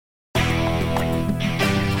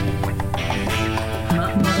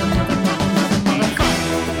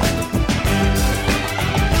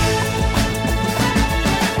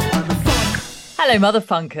Hello,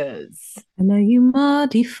 motherfunkers. Hello, you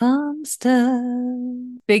Mardy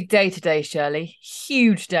Funster. Big day today, Shirley.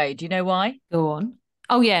 Huge day. Do you know why? Go on.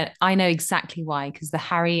 Oh, yeah, I know exactly why, because the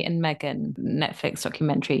Harry and Meghan Netflix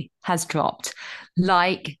documentary has dropped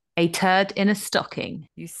like a turd in a stocking.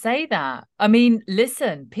 You say that. I mean,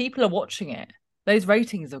 listen, people are watching it. Those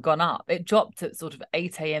ratings have gone up. It dropped at sort of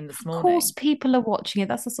 8 a.m. this Of course, morning. people are watching it.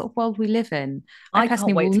 That's the sort of world we live in. I I can't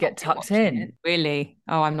personally wait will to get not be tucked watching it. in. Really?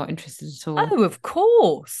 Oh, I'm not interested at all. Oh, of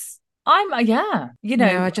course. Yeah.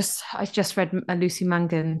 No, I just read Lucy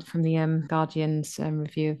Mangan from the Guardian's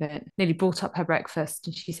review of it. Nearly brought up her breakfast,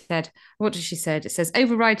 and she said, "What did she say?" It says,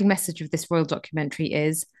 "Overriding message of this royal documentary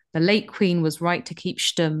is the late Queen was right to keep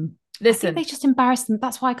stum." I think they Listen, just embarrassed them.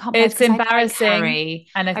 That's why I can't bear it it's because I like embarrassing Harry.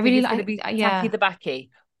 and I I think really it's going to like, be tacky yeah. the backy.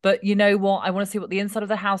 But you know what? I want to see what the inside of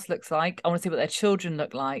the house looks like. I want to see what their children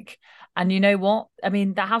look like. And you know what? I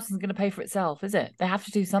mean, that house isn't going to pay for itself, is it? They have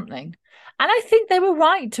to do something. And I think they were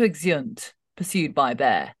right to exeunt Pursued by a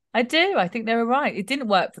Bear. I do. I think they were right. It didn't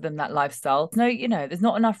work for them, that lifestyle. No, there's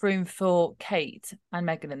not enough room for Kate and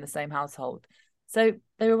Meghan in the same household. So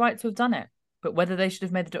they were right to have done it. But whether they should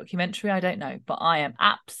have made the documentary, I don't know. But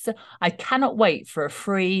I cannot wait for a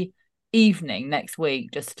free evening next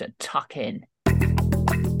week just to tuck in.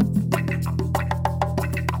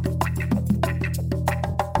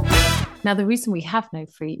 Now, the reason we have no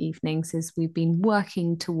free evenings is we've been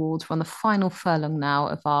working towards, we're on the final furlong now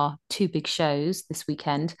of our two big shows this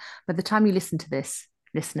weekend. By the time you listen to this,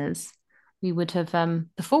 listeners, we would have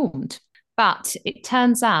performed. But it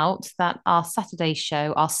turns out that our Saturday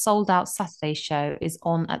show, our sold out Saturday show, is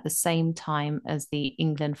on at the same time as the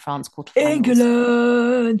England France quarterfinals.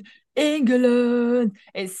 England, England.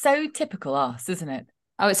 It's so typical us, isn't it?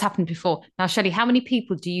 Oh, it's happened before. Now, Shelley, how many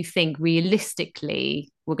people do you think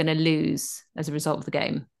realistically we're going to lose as a result of the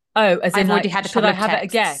game? Oh, as in I've already like, had a should couple I of have it a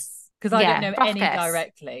texts. guess? Because I don't Yeah, know rough any guess.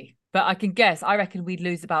 directly, but I can guess. I reckon we'd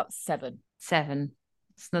lose about seven. Seven.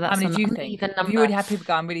 So How that's many an do you think? uneven Have you number. already had people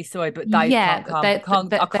go, I'm really sorry, but Dave Yeah, can't come.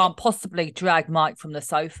 I can't possibly drag Mike from the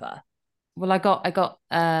sofa. well, I got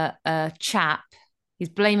a chap. He's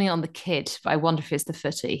blaming it on the kid, but I wonder if it's the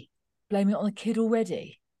footy. Blame it on the kid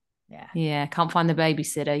already. Yeah, Yeah, can't find the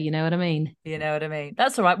babysitter. You know what I mean? you know what I mean.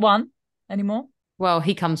 That's all right. One. Any more? Well,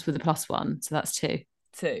 he comes with a plus one, so that's two.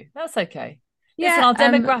 Two. That's okay. Listen, Yeah, our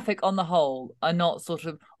demographic on the whole are not sort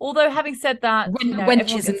of, although having said that, everyone wenches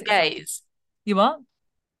gets and excited. gays. You what?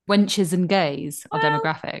 Wenches and gays are Well,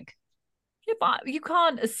 demographic. yeah, but you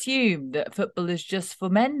can't assume that football is just for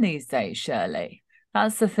men these days, Shirley.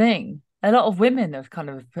 That's the thing. A lot of women have kind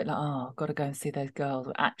of put like, oh, I've got to go and see those girls.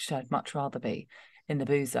 Actually, I'd much rather be in the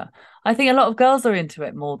boozer. I think a lot of girls are into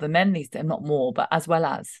it more than men these days. Not more, but as well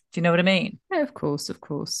as. Do you know what I mean? Yeah, of course, of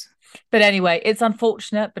course. But anyway, it's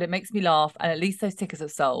unfortunate, but it makes me laugh. And at least those tickets are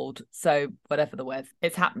sold. So whatever the weather,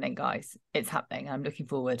 it's happening, guys. It's happening. I'm looking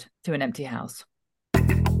forward to an empty house.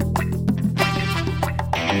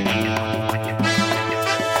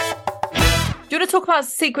 Do you want to talk about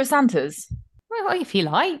Secret Santas? Well, if you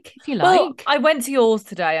like, if you Well, like. I went to yours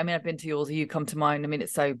today. I mean, I've been to yours. You come to mine. I mean,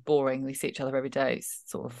 it's so boring. We see each other every day. It's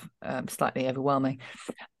sort of slightly overwhelming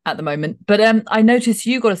at the moment. But I noticed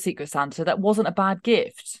you got a Secret Santa that wasn't a bad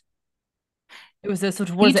gift. It was a sort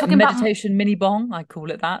of, Are what you is it, a talking about meditation mini bong? I call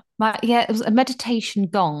it that. my, yeah, it was a meditation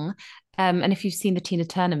gong. And if you've seen the Tina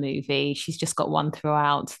Turner movie, she's just got one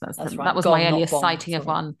throughout. That's That right. was my Gong, not earliest bong. sighting of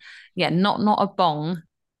Sorry. one. Yeah, not a bong,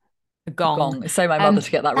 a A gong. gong. It's so my mother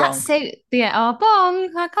to get that That's wrong. so yeah, oh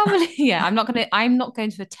bong. I can't believe yeah, I'm not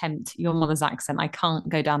going to attempt your mother's accent. I can't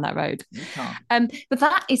go down that road. You can't. But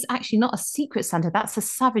that is actually not a secret Santa, that's a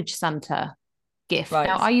Savage Santa gift. Now, Right.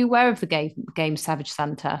 are you aware of the game Savage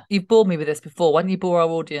Santa? You've bored me with this before. Why don't you bore our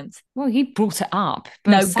audience? Well, you brought it up,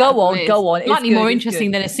 but No, go on, it's go on. It's slightly good. more It's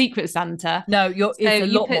interesting good. than a secret Santa. No, So it's a you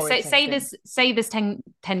lot put more say interesting. there's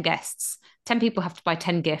 10 guests. 10 people have to buy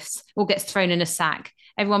 10 gifts. All gets thrown in a sack.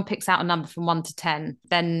 Everyone picks out a number from 1 to 10.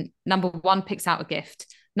 Then number 1 picks out a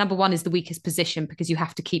gift. Number 1 is the weakest position because you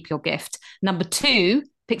have to keep your gift. Number 2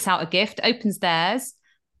 picks out a gift, opens theirs.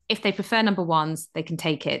 If they prefer number ones, they can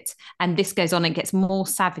take it. And this goes on and gets more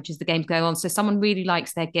savage as the games go on. So someone really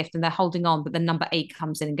likes their gift and they're holding on, but then number 8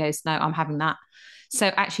 comes in and goes, no, I'm having that. So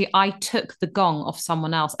actually, I took the gong off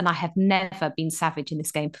someone else, and I have never been savage in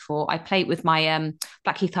this game before. I play it with my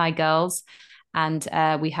Blackheath High girls, and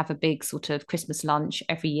we have a big sort of Christmas lunch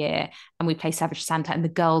every year, and we play Savage Santa, and the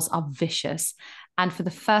girls are vicious. And for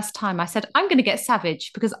the first time, I said, I'm going to get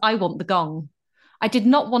savage because I want the gong. I did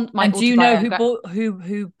not want my And do you know autobiography.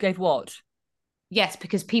 who gave what? Yes,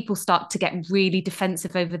 because people start to get really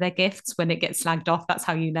defensive over their gifts when it gets slagged off. That's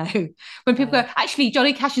how you know. When people go, actually,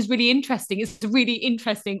 Johnny Cash is really interesting. It's a really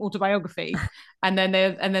interesting autobiography. And then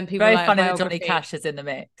people are Very like, a funny that Johnny biography. Cash is in the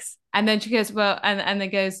mix. And then she goes, well, and then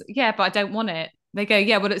goes, yeah, but I don't want it. They go,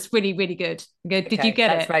 yeah, well, it's really, really good. I go, did you Okay, get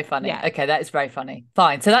that's it? very funny. Yeah. Okay, that is very funny.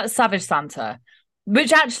 Fine. So that's Savage Santa,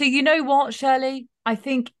 which actually, you know what, Shirley? I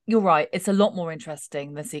think you're right. It's a lot more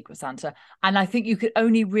interesting than Secret Santa. And I think you could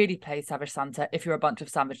only really play Savage Santa if you're a bunch of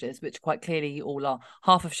savages, which quite clearly you all are.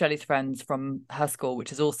 Half of Shirley's friends from her school,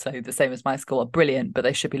 which is also the same as my school, are brilliant, but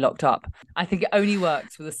they should be locked up. I think it only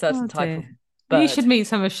works with a certain type of bird. You should meet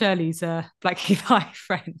some of Shirley's Blackheath High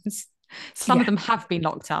friends. Some of them have been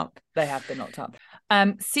locked up. They have been locked up.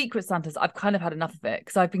 Secret Santas, I've kind of had enough of it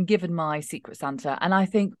because I've been given my Secret Santa and I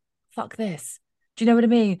think, fuck this. Do you know what I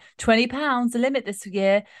mean? £20, the limit this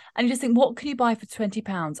year. And you just think, what can you buy for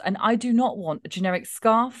 £20? And I do not want a generic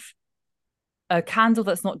scarf, a candle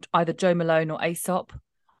that's not either Jo Malone or Aesop.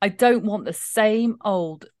 I don't want the same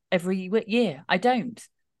old every year. I don't.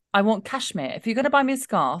 I want cashmere. If you're going to buy me a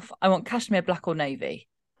scarf, I want cashmere, black or navy.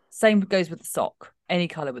 Same goes with the sock, any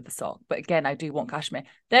colour with the sock. But again, I do want cashmere.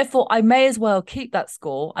 Therefore, I may as well keep that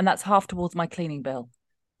score, and that's half towards my cleaning bill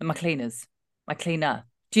and my cleaners, my cleaner.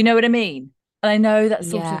 Do you know what I mean? And I know that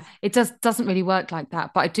sort of... It doesn't really work like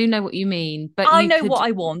that, but I do know what you mean. But I know what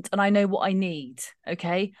I want and I know what I need,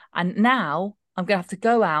 okay? And now I'm going to have to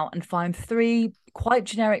go out and find 3 quite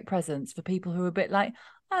generic presents for people who are a bit like,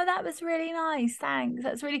 oh, that was really nice, thanks.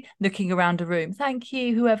 That's really... Looking around a room, thank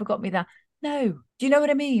you, whoever got me that. No, do you know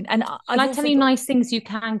what I mean? And I tell you nice things you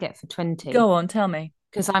can get for 20? Go on, tell me.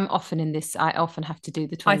 Because I often have to do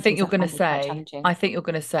the 20s. I think you're going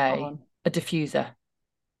to say a diffuser.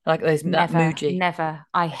 Like those Muji. Never.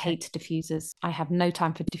 I hate diffusers. I have no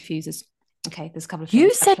time for diffusers. Okay, there's a couple of things.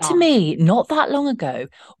 You said to me not that long ago,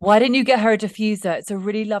 why didn't you get her a diffuser? It's a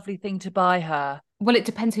really lovely thing to buy her. Well, it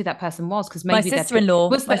depends who that person was, because maybe my sister-in-law.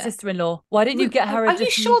 Why didn't you get her a diffuser? Are you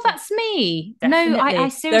sure that's me? Definitely. No, I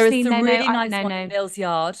seriously there is some really nice one in Neil's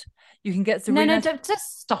Yard. You can get some. Don't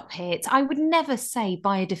just stop it. I would never say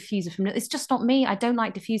buy a diffuser from Neil. It's just not me. I don't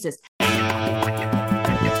like diffusers.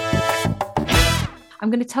 I'm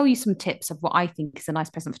going to tell you some tips of what I think is a nice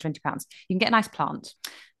present for £20. You can get a nice plant.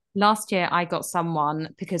 Last year, I got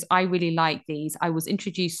someone, because I really like these, I was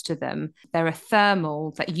introduced to them. They're a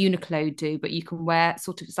thermal that Uniqlo do, but you can wear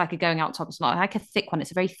sort of, it's like a going out top. It's not like a thick one. It's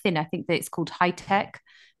a very thin. I think that it's called High Tech,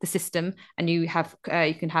 the system. And you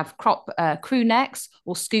can have crop crew necks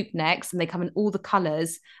or scoop necks, and they come in all the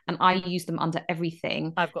colours. And I use them under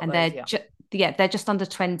everything. I've got and those, they're just under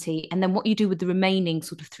 20. And then what you do with the remaining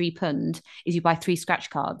sort of £3 is you buy 3 scratch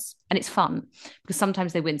cards, and it's fun because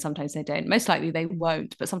sometimes they win, sometimes they don't. Most likely they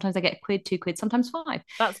won't, but sometimes they get £1, £2, sometimes 5.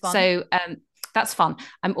 That's fun. So that's fun.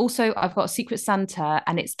 I've got a Secret Santa,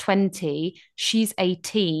 and it's 20. She's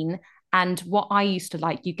 18. And what I used to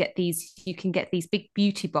like, you can get these big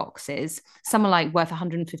beauty boxes. Some are like worth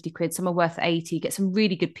 £150, some are worth 80. You get some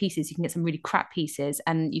really good pieces. You can get some really crap pieces,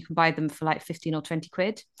 and you can buy them for like 15 or 20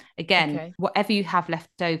 quid. Again, whatever you have left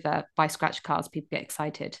over, buy scratch cards. People get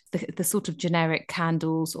excited. The sort of generic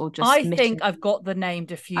candles or just... I think I've got the name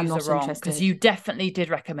diffuser wrong, because you definitely did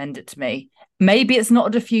recommend it to me. Maybe it's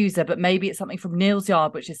not a diffuser, but maybe it's something from Neil's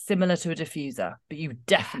Yard, which is similar to a diffuser. But you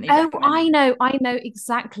definitely... I know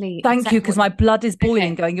exactly. Thank you, because my blood is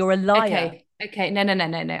boiling going, you're a liar. Okay. No.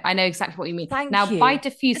 I know exactly what you mean. Thank you. Buy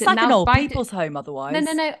diffuser. It's like an old people's home otherwise.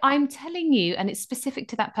 No. I'm telling you, and it's specific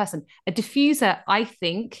to that person. A diffuser, I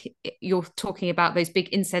think you're talking about those big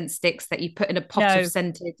incense sticks that you put in a pot of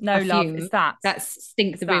scented perfume. Love, it's that. That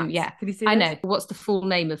stink the room. Yeah. Can you see I know. What's the full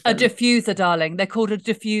name of them? A diffuser, darling. They're called a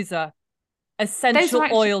diffuser. Essential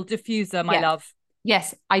oil diffuser, my love.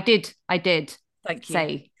 Yes, I did. Thank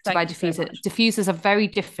you. To buy diffuser. So diffusers are very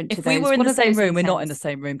different to those. If we were in the same room, we're not in the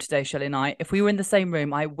same room today, Shelley and I. If we were in the same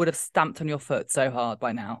room, I would have stamped on your foot so hard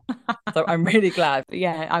by now. So I'm really glad.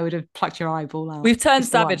 Yeah, I would have plucked your eyeball out. We've turned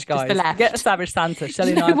savage, guys. Get a savage Santa.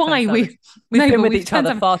 Shelley and I. Why? We've been with each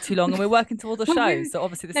other far too long, and we're working towards the show. So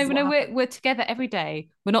obviously this is we're together every day.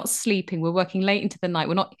 We're not sleeping. We're working late into the night.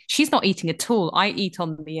 She's not eating at all. I eat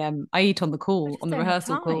on the call, on the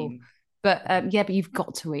rehearsal call. But but you've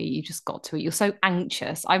got to eat. You just got to eat. You're so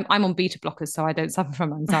anxious. I'm on beta blockers, so I don't suffer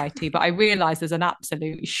from anxiety. But I realise there's an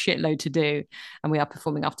absolute shitload to do, and we are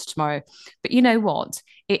performing after tomorrow. But you know what?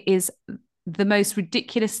 It is the most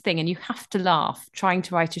ridiculous thing, and you have to laugh trying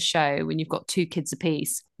to write a show when you've got 2 kids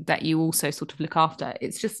apiece that you also sort of look after.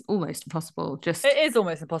 It's just almost impossible. It is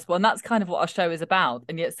almost impossible, and that's kind of what our show is about.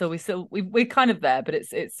 And yet, so we're kind of there, but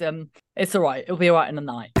it's all right. It'll be all right in the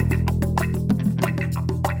night.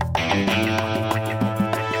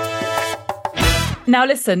 Now,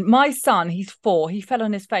 listen, my son, he's 4. He fell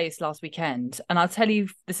on his face last weekend. And I'll tell you,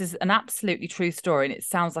 this is an absolutely true story. And it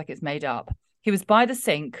sounds like it's made up. He was by the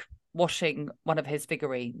sink washing one of his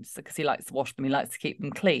figurines because he likes to wash them. He likes to keep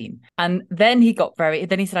them clean. And then he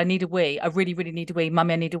said, I need a wee. I really, really need a wee.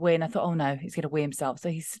 Mummy, I need a wee. And I thought, oh no, he's going to wee himself. So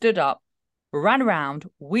he stood up, ran around,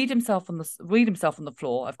 weed himself on the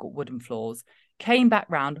floor. I've got wooden floors, came back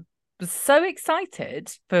round, was so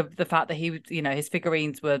excited for the fact that he, his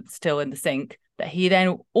figurines were still in the sink, that he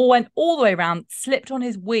then went all the way around, slipped on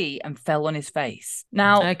his wee and fell on his face.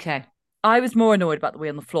 Now, okay, I was more annoyed about the wee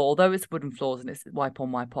on the floor, although it's wooden floors and it's wipe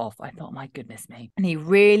on, wipe off. I thought, my goodness me. And he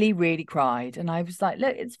really, really cried. And I was like,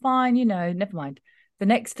 look, it's fine, never mind. The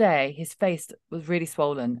next day, his face was really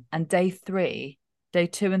swollen. And day 2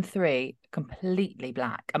 and 3, completely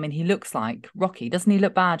black. I mean, he looks like Rocky. Doesn't he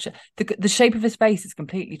look bad? The shape of his face is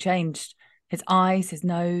completely changed. His eyes, his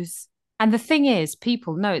nose. And the thing is,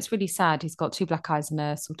 people know it's really sad. He's got 2 black eyes and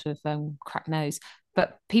a sort of cracked nose.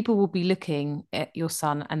 But people will be looking at your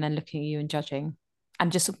son and then looking at you and judging. And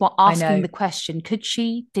just asking the question, could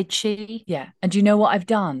she? Did she? Yeah. And do you know what I've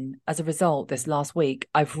done as a result this last week?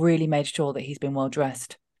 I've really made sure that he's been well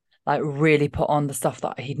dressed. Like really put on the stuff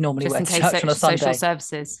that he'd normally wear to church on a Sunday. Social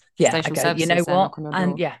services. Yeah. Social services, you know what?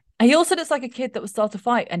 And yeah. And he also looks like a kid that would start a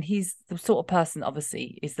fight. And he's the sort of person,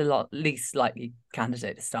 obviously, is the least likely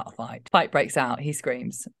candidate to start a fight. Fight breaks out. He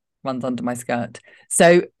screams, runs under my skirt.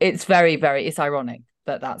 So it's very, very, it's ironic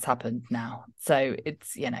that that's happened now. So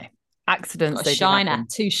it's, accidents. They shiner.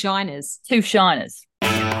 2 shiners. 2 shiners.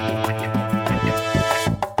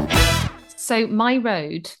 So my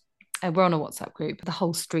road, we're on a WhatsApp group, the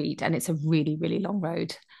whole street, and it's a really, really long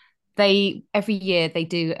road. Every year they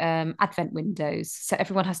do advent windows. So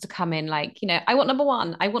everyone has to come in like, I want number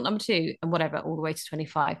 1, I want number 2, and whatever, all the way to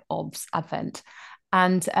 25 obs advent.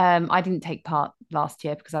 And I didn't take part last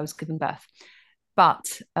year because I was giving birth,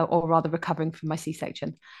 or rather recovering from my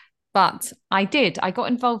C-section. But I got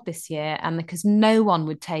involved this year, and because no one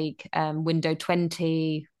would take window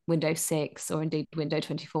 20, window 6, or indeed window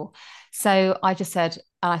 24. So I just said,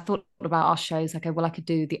 and I thought about our shows, okay, well, I could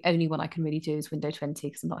do, the only one I can really do is window 20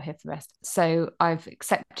 because I'm not here for the rest. So I've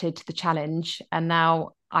accepted the challenge, and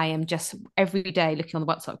now I am just every day looking on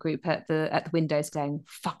the WhatsApp group at the windows going,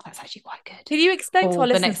 fuck, that's actually quite good. Can you explain to our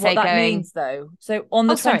listeners what that means though? So on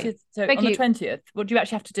the 20th, on the 20th, what do you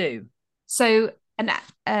actually have to do? So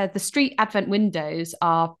the street advent windows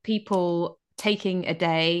are people taking a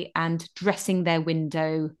day and dressing their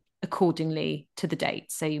window accordingly to the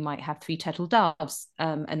date. So you might have 3 turtle doves,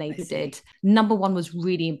 a neighbour did. Number 1 was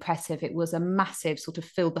really impressive. It was a massive sort of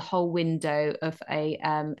filled the whole window of a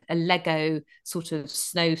Lego sort of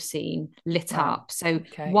snow scene lit up. So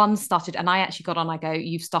one started, and I actually got on, I go,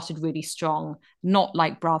 you've started really strong, not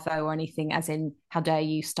like bravo or anything, as in how dare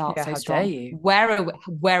you start so strong. Dare you?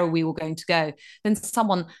 Where are we all going to go? Then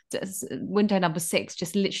someone, window number 6,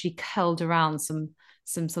 just literally curled around some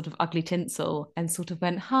sort of ugly tinsel and sort of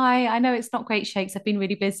went, hi, I know it's not great shakes, I've been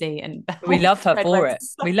really busy. And we love her for it.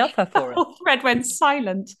 We love her for it. The thread went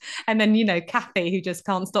silent. And then, Kathy, who just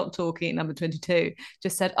can't stop talking at number 22,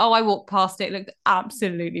 just said, oh, I walked past it looked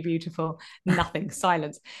absolutely beautiful. Nothing,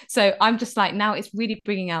 silence. So I'm just like, now it's really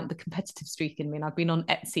bringing out the competitive streak in me. And I've been on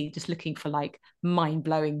Etsy just looking for like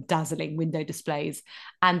mind-blowing, dazzling window displays.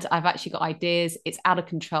 And I've actually got ideas. It's out of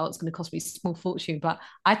control. It's going to cost me a small fortune. But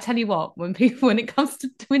I tell you what, when it comes to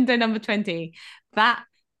window number 20, that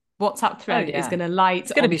WhatsApp thread is going to light.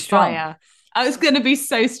 It's going to be strong. Fire. Oh, it's going to be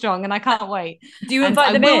so strong, and I can't wait. Do you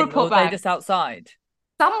invite them in, or are they just outside?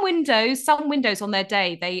 Some windows on their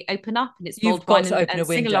day, they open up and it's You've got to open a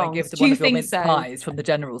window and give them one of your mince pies from the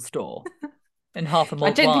general store. And half a mulled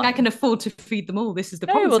I don't wine. think I can afford to feed them all. This is the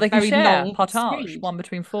problem. Well, they can share partage, 1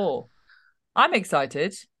 between 4. I'm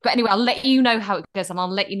excited. But anyway, I'll let you know how it goes, and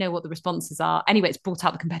I'll let you know what the responses are. Anyway, it's brought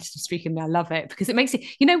out the competitive streak in me. I love it because it makes it,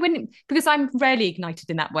 because I'm rarely ignited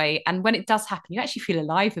in that way. And when it does happen, you actually feel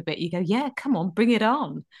alive a bit. You go, yeah, come on, bring it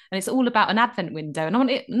on. And it's all about an advent window. And I'm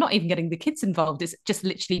not even getting the kids involved. It's just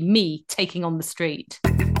literally me taking on the street.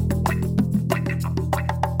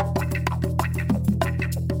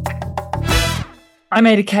 I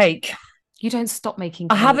made a cake. You don't stop making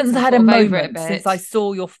cakes. I haven't had a moment since I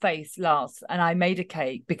saw your face last, and I made a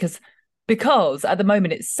cake because at the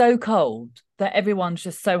moment it's so cold that everyone's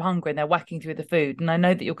just so hungry and they're whacking through the food. And I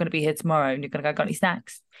know that you're going to be here tomorrow and you're going to go, got any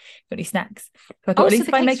snacks? Got any snacks? So I thought, at least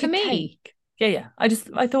if I make a cake. Yeah.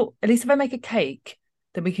 I thought, at least if I make a cake,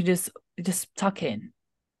 then we can just tuck in.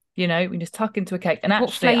 We can just tuck into a cake. And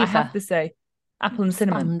actually, I have to say, apple and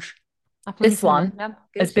cinnamon. This one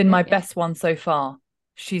has been my best one so far.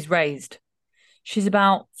 She's raised. She's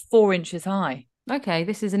about 4 inches high. Okay,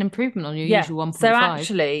 this is an improvement on your Yeah. usual So 1.5.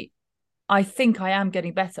 actually, I think I am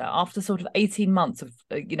getting better after sort of 18 months of,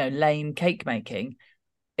 lame cake making.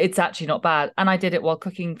 It's actually not bad. And I did it while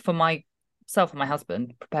cooking for myself and my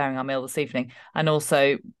husband, preparing our meal this evening, and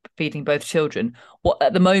also feeding both children. What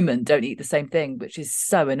at the moment don't eat the same thing, which is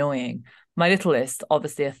so annoying. My littlest,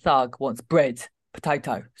 obviously a thug, wants bread,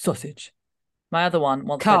 potato, sausage. My other one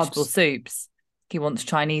wants vegetable Carbs. soups. He wants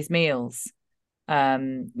Chinese meals.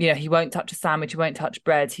 He won't touch a sandwich, he won't touch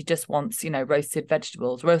bread. He just wants, roasted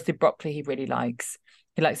vegetables. Roasted broccoli he really likes.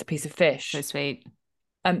 He likes a piece of So fish. sweet.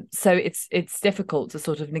 So it's difficult to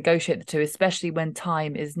sort of negotiate the two, especially when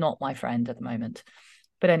time is not my friend at the moment.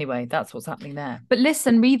 But anyway, that's what's happening there. But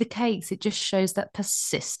listen, read the cakes. It just shows that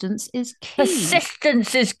persistence is key.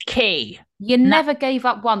 Persistence is key. You never gave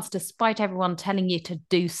up once, despite everyone telling you to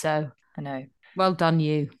do so. I know. Well done,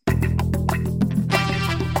 you.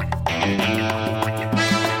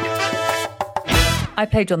 I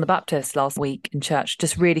played John the Baptist last week in church,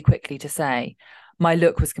 just really quickly to say my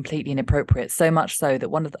look was completely inappropriate, so much so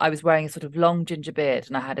that I was wearing a sort of long ginger beard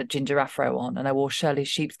and I had a ginger afro on, and I wore Shirley's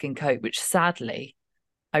sheepskin coat, which sadly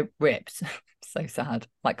I ripped. So sad,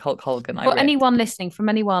 like Hulk Hogan. For anyone listening, from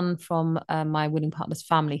anyone from my Willing Partners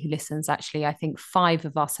family who listens, actually, I think 5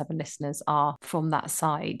 of our 7 listeners are from that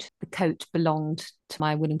side. The coat belonged to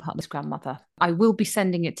my Willing Partners grandmother. I will be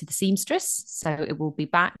sending it to the seamstress, so it will be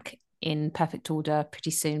back in perfect order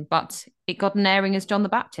pretty soon. But it got an airing as John the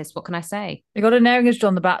Baptist. What can I say? It got an airing as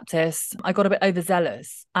John the Baptist. I got a bit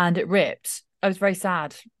overzealous and it ripped. I was very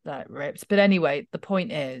sad that it ripped. But anyway, the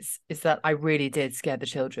point is that I really did scare the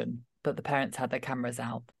children, but the parents had their cameras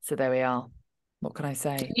out. So there we are. What can I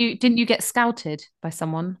say? Didn't you get scouted by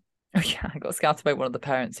someone? Oh yeah, I got scouted by one of the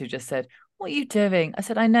parents who just said, "What are you doing?" I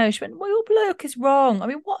said, "I know." She went, "Well, your look is wrong. I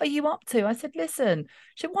mean, what are you up to?" I said, "Listen."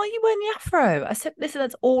 She went, "Why are you wearing the afro?" I said, "Listen,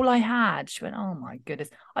 that's all I had." She went, "Oh my goodness.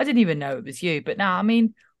 I didn't even know it was you. But now, I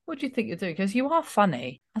mean, what do you think you're doing? Because you are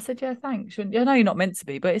funny." I said, "Yeah, thanks." She went, "I know you're not meant to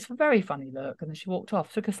be, but it's a very funny look." And then she walked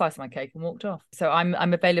off, took a slice of my cake and walked off. So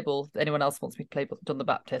I'm available if anyone else wants me to play John the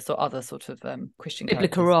Baptist or other sort of Christian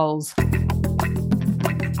Biblical characters. roles.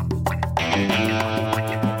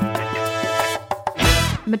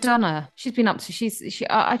 Madonna, she's been up to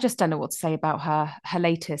I just don't know what to say about her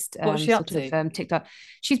latest What's she up to? TikTok.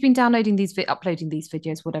 She's been downloading uploading these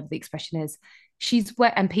videos, whatever the expression is. She's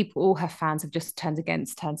wet, and all her fans have just turned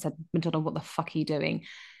against her and said, "Madonna, what the fuck are you doing?"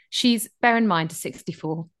 She's, bear in mind,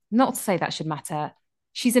 64. Not to say that should matter.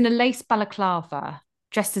 She's in a lace balaclava,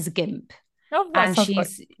 dressed as a gimp. Oh, And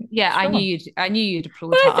she's I knew you'd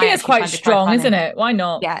applaud well, her. I think it's quite strong, isn't it? Why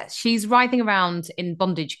not? Yeah, she's writhing around in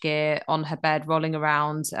bondage gear on her bed, rolling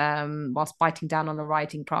around whilst biting down on a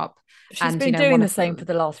riding crop. She's been doing the same for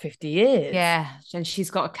the last 50 years. Yeah, and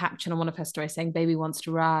she's got a caption on one of her stories saying "Baby wants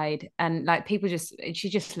to ride," and like she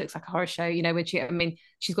just looks like a horror show.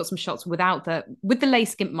 She's got some shots with the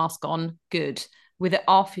lace gimp mask on, good. With it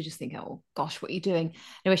off, you just think, "Oh gosh, what are you doing?"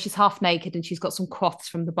 Anyway, she's half naked and she's got some cloths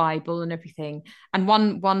from the Bible and everything. And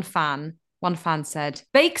one fan said,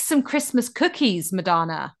 "Bake some Christmas cookies,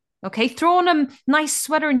 Madonna. Okay, throw on a nice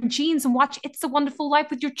sweater and jeans and watch It's a Wonderful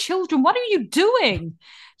Life with your children. What are you doing?"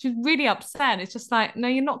 She's really upset. It's just like, no,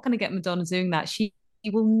 you're not going to get Madonna doing that. She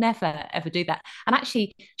will never, ever do that. And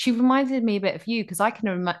actually, she reminded me a bit of you, because I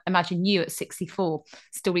can imagine you at 64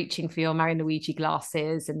 still reaching for your Mario Luigi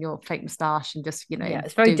glasses and your fake moustache and just, Yeah,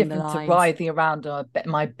 it's very different to writhing around on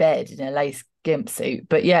my bed in a lace gimp suit.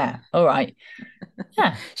 But yeah, all right.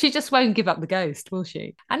 Yeah. She just won't give up the ghost, will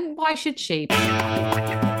she? And why should she?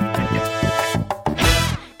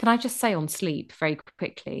 Can I just say on sleep very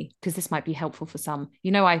quickly, because this might be helpful for some.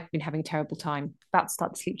 I've been having a terrible time. About to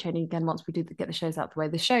start the sleep training again once we get the shows out the way.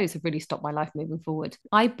 The shows have really stopped my life moving forward.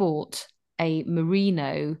 I bought a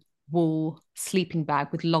merino wool sleeping bag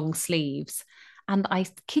with long sleeves. And I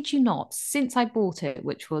kid you not, since I bought it,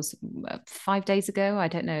 which was 5 days ago, I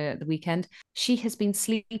don't know, at the weekend, she has been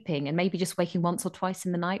sleeping and maybe just waking once or twice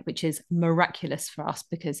in the night, which is miraculous for us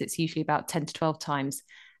because it's usually about 10 to 12 times.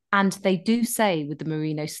 And they do say with the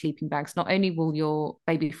merino sleeping bags, not only will your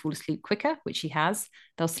baby fall asleep quicker, which she has,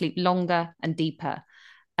 they'll sleep longer and deeper.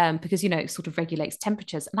 Because it sort of regulates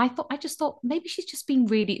temperatures. And I just thought maybe she's just been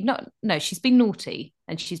really no, she's been naughty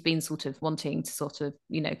and she's been sort of wanting to sort of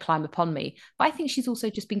climb upon me. But I think she's also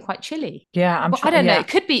just been quite chilly. Yeah, I'm sure. I don't know. It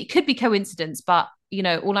could be coincidence, but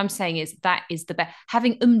all I'm saying is that is the best.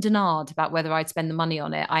 Having denard about whether I'd spend the money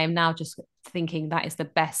on it, I am now just thinking that is the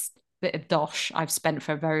best bit of dosh I've spent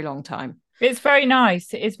for a very long time. It's very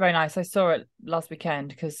nice. It is very nice. I saw it last weekend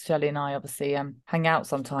because Shelley and I obviously hang out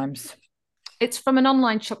sometimes. It's from an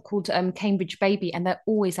online shop called Cambridge Baby, and they're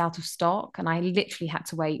always out of stock. And I literally had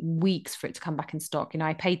to wait weeks for it to come back in stock. You know,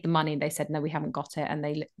 I paid the money and they said, no, we haven't got it. And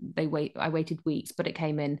I waited weeks, but it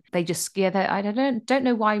came in. They just, I don't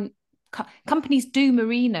know why companies do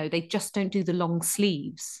merino. They just don't do the long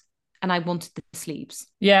sleeves. And I wanted the sleeves.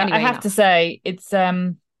 Yeah, anyway, I have to say it's,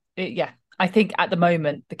 I think at the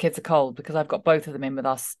moment the kids are cold because I've got both of them in with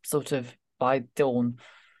us sort of by dawn.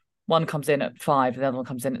 One comes in at 5 and the other one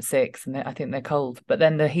comes in at 6, and I think they're cold. But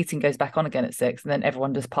then the heating goes back on again at 6, and then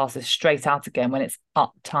everyone just passes straight out again when it's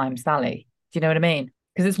up time Sally. Do you know what I mean?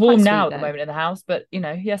 Because it's warm now at the moment in the house, but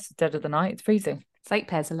yes, it's dead of the night. It's freezing. It's 8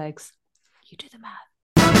 pairs of legs. You do the math.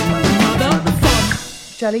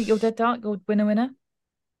 Shelley, your dead dark, your winner.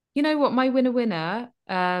 You know what? My winner.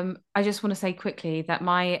 I just want to say quickly that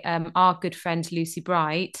our good friend Lucy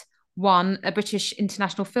Bright won a British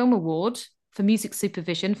International Film Award for music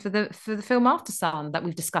supervision for the film Aftersun that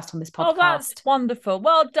we've discussed on this podcast. Oh, that's wonderful.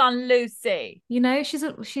 Well done, Lucy. You know,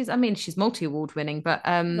 she's multi-award winning, but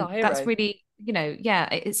that's really,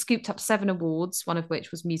 it scooped up 7 awards, one of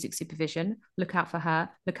which was music supervision. Look out for her.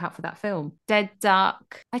 Look out for that film. Dead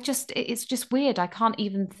Duck. It's just weird. I can't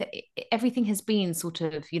even, everything has been sort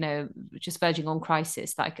of, just verging on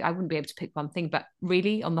crisis. That I wouldn't be able to pick one thing, but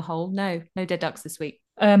really on the whole, no Dead Ducks this week.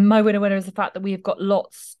 My winner is the fact that we've got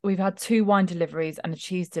we've had 2 wine deliveries and a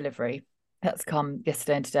cheese delivery that's come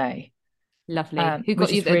yesterday and today. Lovely. Who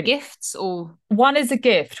got you the gifts? Or one is a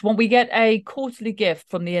gift. We get a quarterly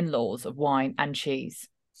gift from the in-laws of wine and cheese.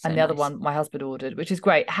 So and the other one my husband ordered, which is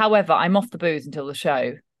great. However, I'm off the booze until the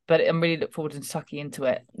show, but I'm really looking forward to tucking into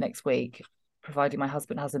it next week, providing my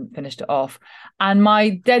husband hasn't finished it off. And my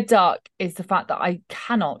dead duck is the fact that I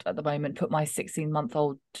cannot at the moment put my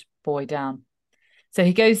 16-month-old boy down. So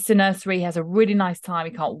he goes to nursery, he has a really nice time.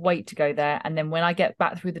 He can't wait to go there. And then when I get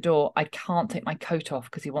back through the door, I can't take my coat off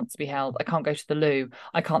because he wants to be held. I can't go to the loo.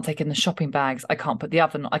 I can't take in the shopping bags. I can't put the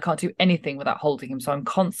oven on. I can't do anything without holding him. So I'm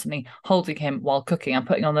constantly holding him while cooking. I'm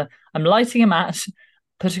lighting a match,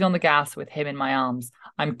 putting on the gas with him in my arms.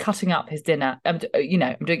 I'm cutting up his dinner. I'm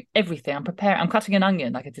doing everything. I'm cutting an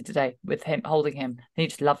onion like I did today with him, holding him. And he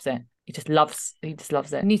just loves it. He just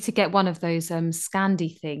loves it. You need to get one of those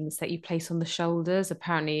Scandi things that you place on the shoulders.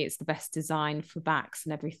 Apparently it's the best design for backs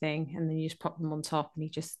and everything. And then you just pop them on top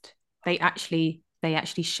and they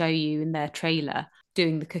actually show you in their trailer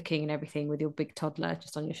doing the cooking and everything with your big toddler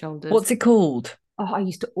just on your shoulders. What's it called? Oh, I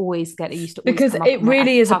used to always because it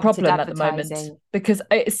really is a problem at the moment because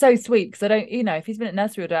it's so sweet because I don't, if he's been at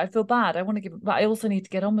nursery all day, I feel bad. I want to give him, but I also need to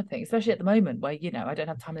get on with things, especially at the moment where, I don't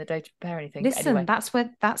have time in the day to prepare anything. Listen, anyway. that's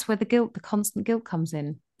where the constant guilt comes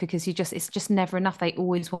in because it's just never enough. They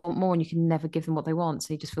always want more and you can never give them what they want.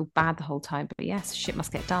 So you just feel bad the whole time. But yes, shit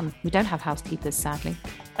must get done. We don't have housekeepers, sadly.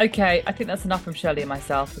 Okay, I think that's enough from Shelley and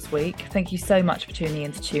myself this week. Thank you so much for tuning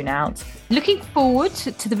in to Tune Out. Looking forward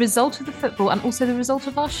to the result of the football and also the result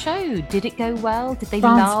of our show. Did it go well? Did they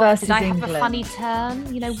France laugh? Did I England have a funny turn?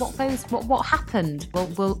 What happened?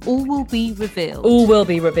 Well, all will be revealed. All will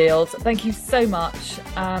be revealed. Thank you so much.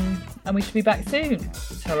 And we should be back soon.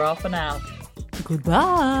 Ta-ra for now.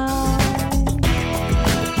 Goodbye.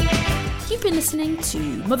 You've been listening to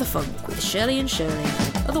Motherfunk with Shirley and Shirley,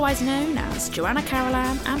 otherwise known as Joanna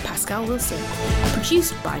Carolan and Pascal Wilson,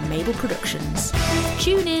 produced by Mabel Productions.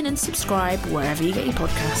 Tune in and subscribe wherever you get your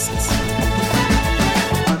podcasts.